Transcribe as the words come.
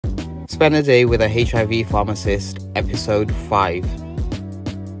Spend a Day with a HIV Pharmacist, Episode 5.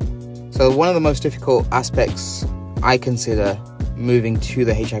 So one of the most difficult aspects I consider moving to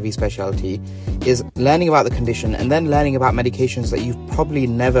the HIV specialty is learning about the condition and then learning about medications that you've probably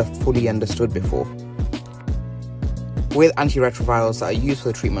never fully understood before. With antiretrovirals that are used for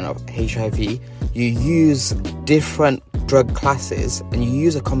the treatment of HIV, you use different drug classes and you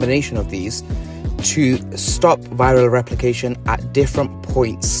use a combination of these to stop viral replication at different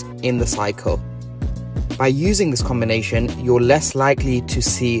points in the cycle. By using this combination, you're less likely to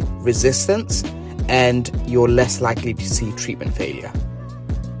see resistance and you're less likely to see treatment failure.